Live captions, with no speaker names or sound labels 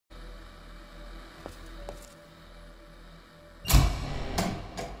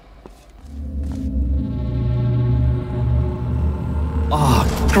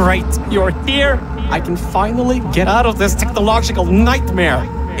Great, you're here. I can finally get out of this technological nightmare.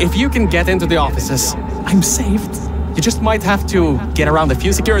 If you can get into the offices, I'm saved. You just might have to get around a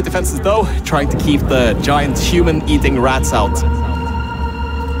few security fences though, trying to keep the giant human-eating rats out.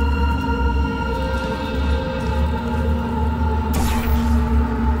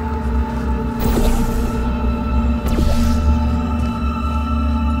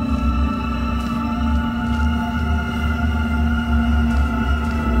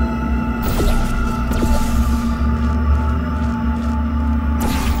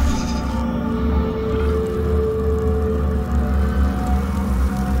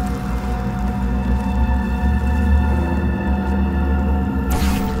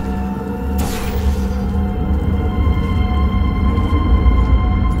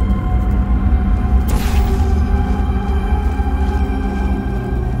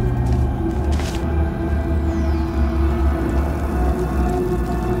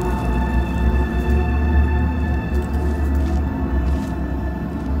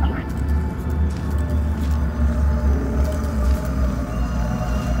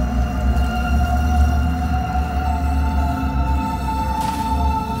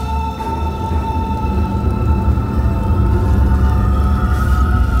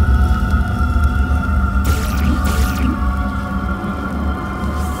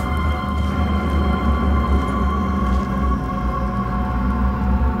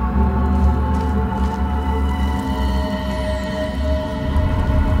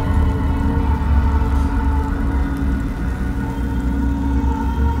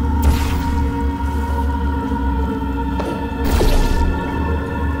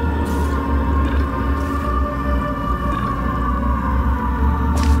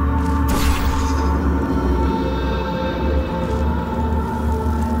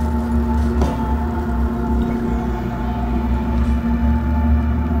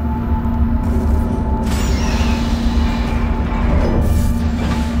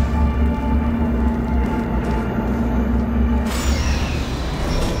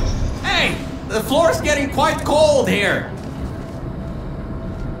 The floor's getting quite cold here.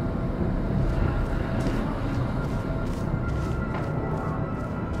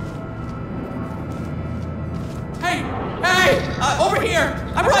 Hey! Over here!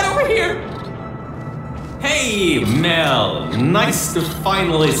 I'm right over here! Hey, Mel. Nice to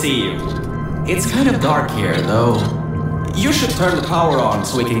finally see you. It's kind of dark here, though. You should turn the power on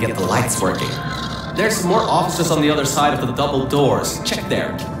so we can get the lights working. There's more offices on the other side of the double doors. Check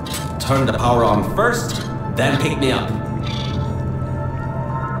there. Turn the power on first, then pick me up.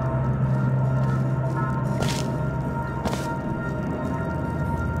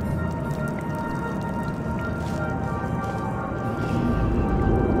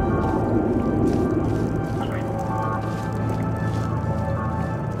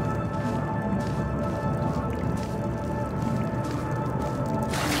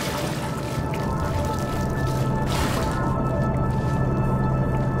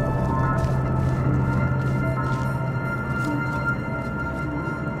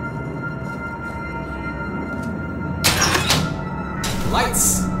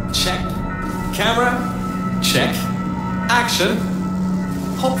 Lights, check. Camera, check. Action,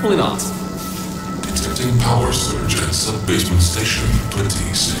 hopefully not. Detecting power surge at sub-basement station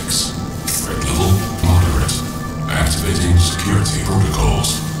 26. Threat level, moderate. Activating security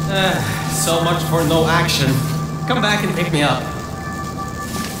protocols. So much for no action. Come back and pick me up.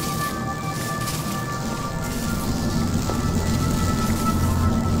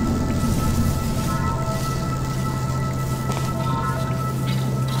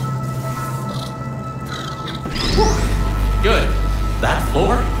 Good. That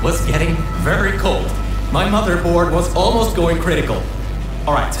floor was getting very cold. My motherboard was almost going critical.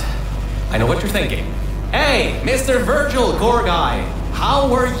 Alright, I know what you're thinking. Hey, Mr. Virgil Core Guy, how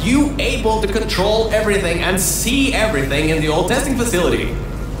were you able to control everything and see everything in the old testing facility?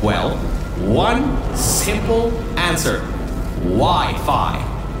 Well, one simple answer.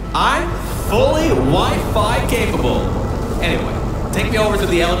 Wi-Fi. I'm fully Wi-Fi capable. Anyway, take me over to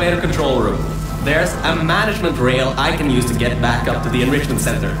the elevator control room. There's a management rail I can use to get back up to the enrichment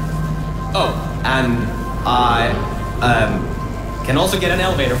center. Oh, and I can also get an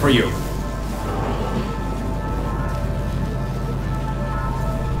elevator for you.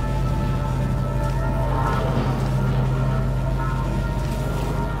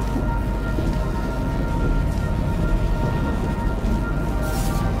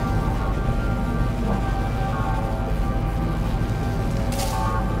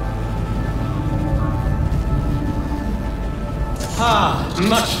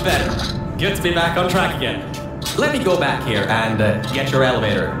 Much better. Good to be back on track again. let me go back here and get your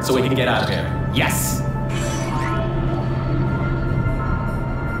elevator so we can get out of here. Yes!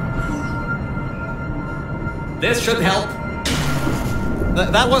 This should help.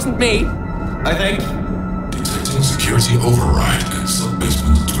 That wasn't me, I think. Detecting security override at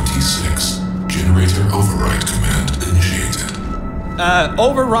sub-basement 26. Generator override command initiated.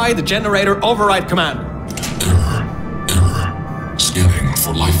 Override generator override command. Error. Scanning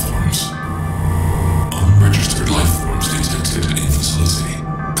for life forms. Unregistered life forms detected in facility.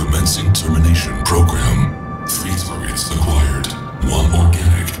 Commencing termination program. 3 targets acquired. 1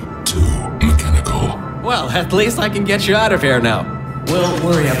 organic, 2 mechanical. Well, at least I can get you out of here now. We'll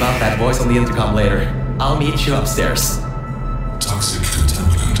worry about that voice on the intercom later. I'll meet you upstairs. Toxic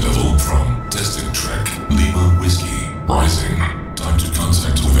contaminant level from testing track Lima Whiskey rising. Time to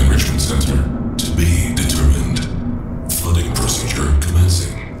contact with enrichment center to be determined. Flooding procedure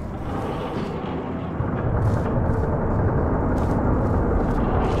commencing.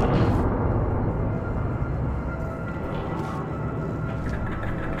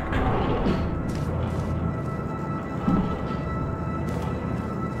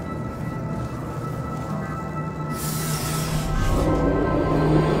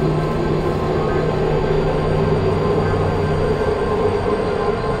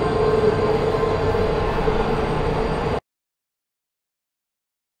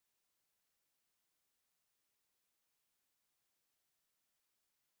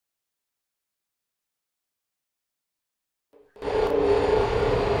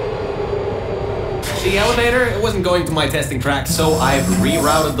 The elevator, it wasn't going to my testing track, so I've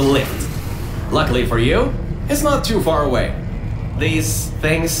rerouted the lift. Luckily for you, it's not too far away. These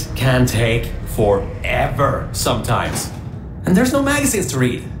things can take forever sometimes. And there's no magazines to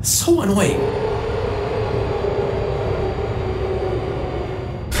read. So annoying.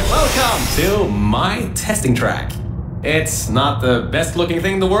 Welcome to my testing track. It's not the best looking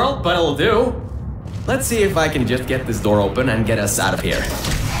thing in the world, but it'll do. Let's see if I can just get this door open and get us out of here.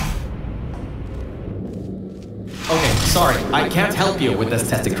 Okay, sorry, I can't help you with this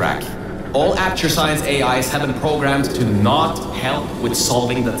testing track. All Apture Science AIs have been programmed to not help with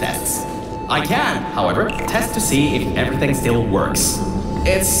solving the tests. I can, however, test to see if everything still works.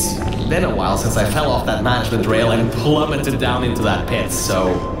 It's been a while since I fell off that management rail and plummeted down into that pit,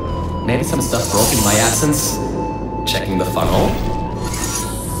 so maybe some stuff broke in my absence. Checking the funnel.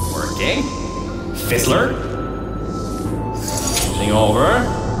 Working. Fizzler. Flipping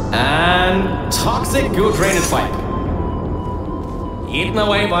over. And toxic goo drainage pipe. Eaten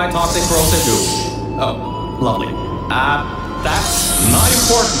away by toxic corrosive goo. Oh, lovely. That's not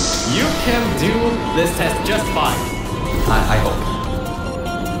important. You can do this test just fine. I hope.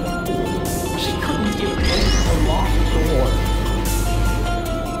 She couldn't give in the locked door.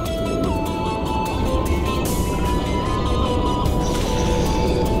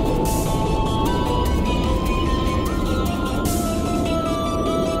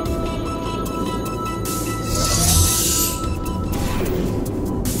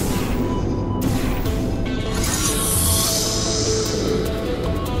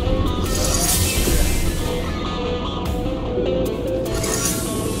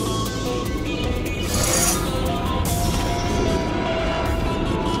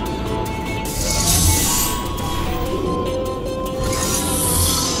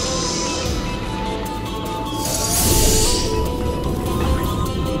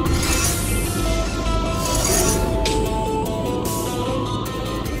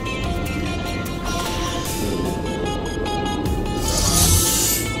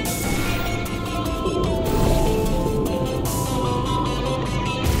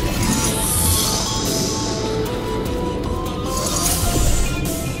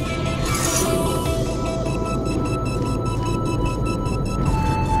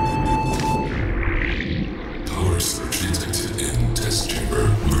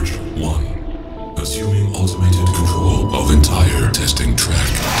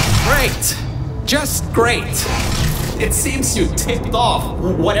 Just great. It seems you tipped off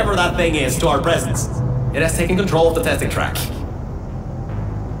whatever that thing is to our presence. It has taken control of the testing track.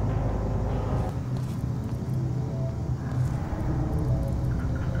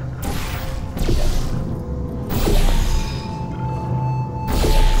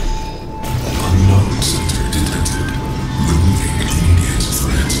 Unknown center detected. Removing immediate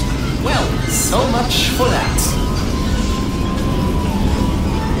threat. Well, so much for that.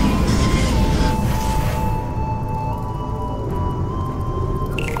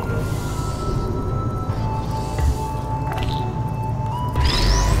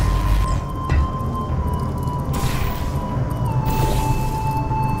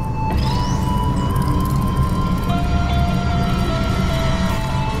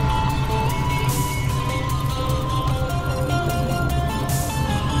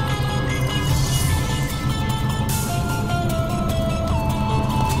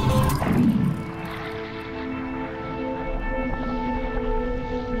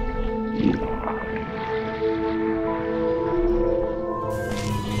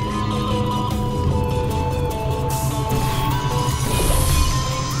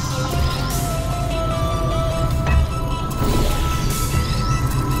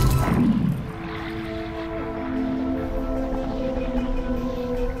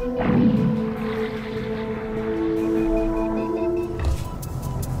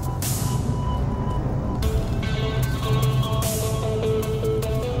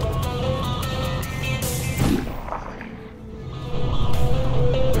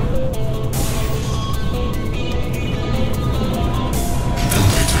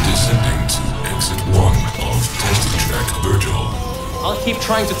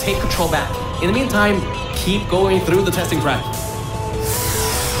 trying to take control back. In the meantime, keep going through the testing track.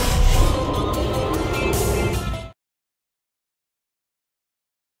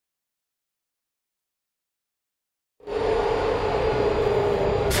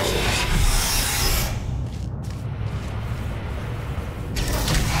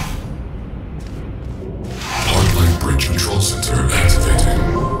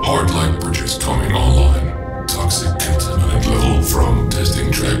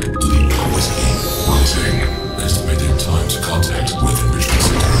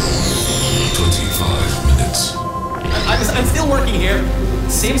 I'm still working here.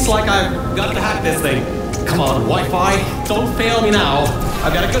 Seems like I've got to hack this thing. Come on, Wi-Fi, don't fail me now.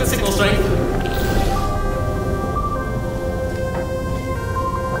 I've got a good signal strength.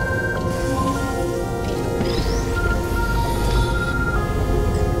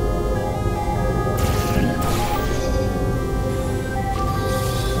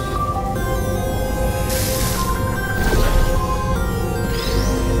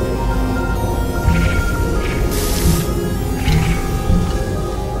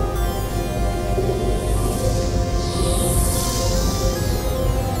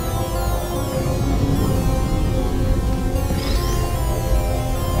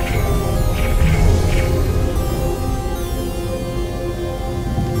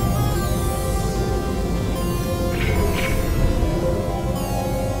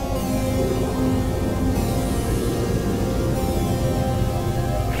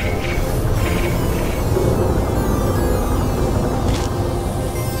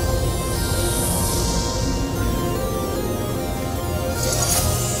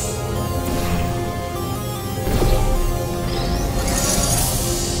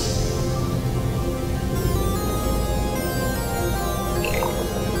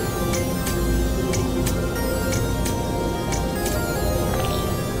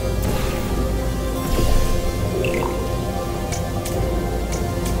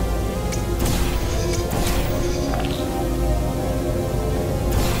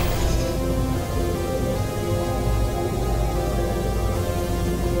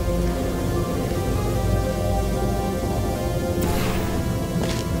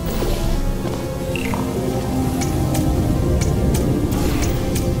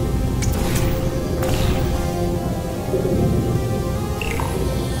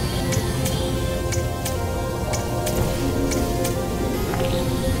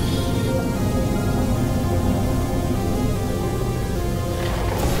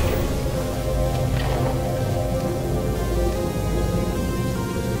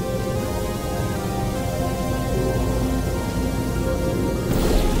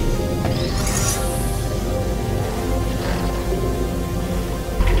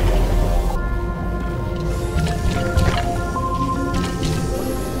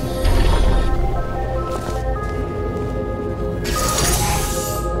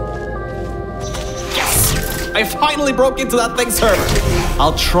 I finally broke into that thing's server.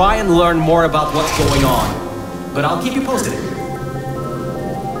 I'll try and learn more about what's going on, but I'll keep you posted.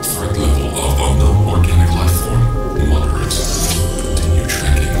 Threat level of unknown organic life form moderate. Continue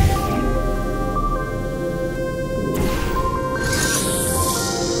tracking.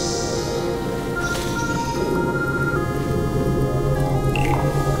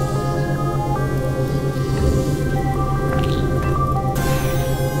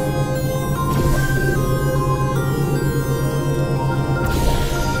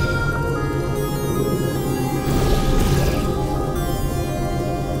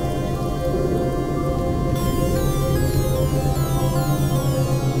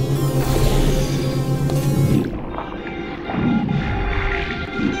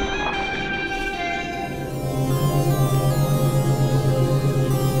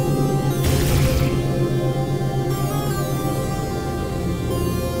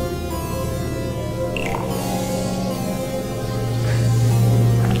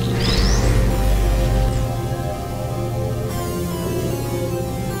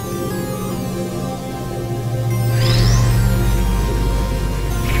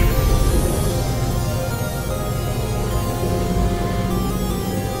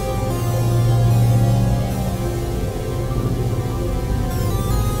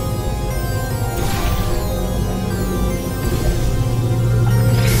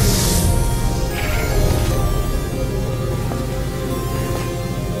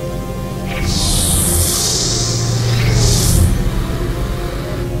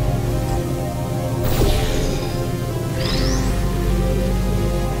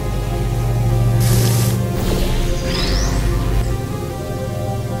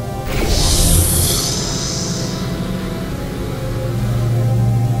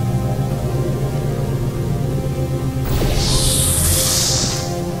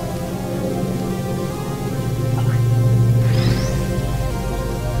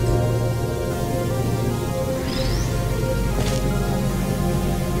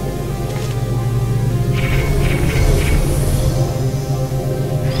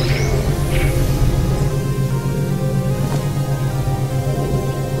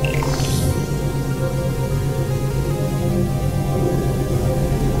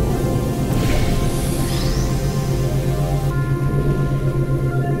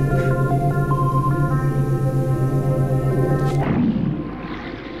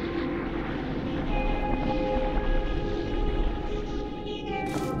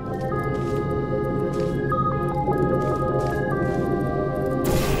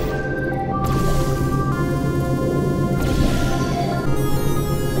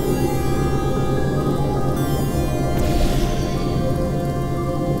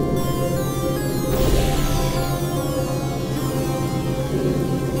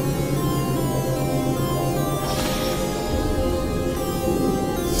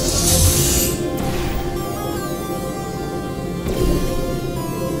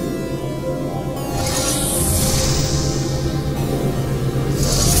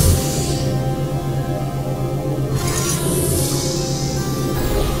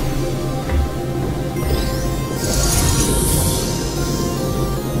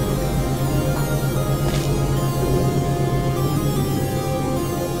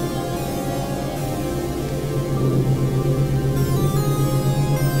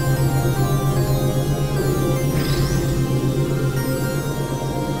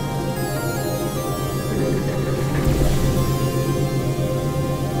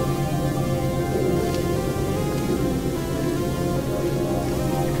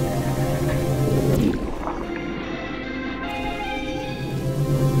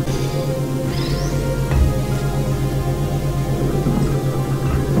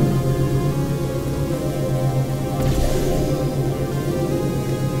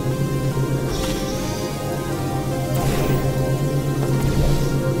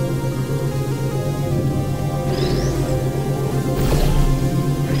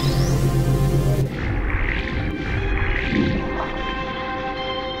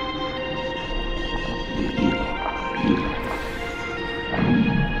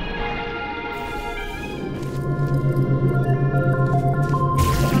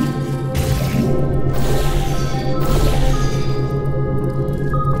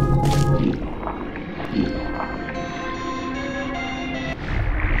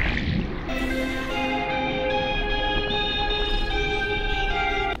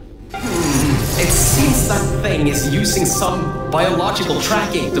 seems that thing is using some biological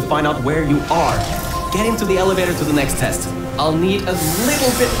tracking to find out where you are. Get into the elevator to the next test. I'll need a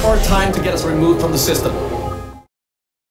little bit more time to get us removed from the system.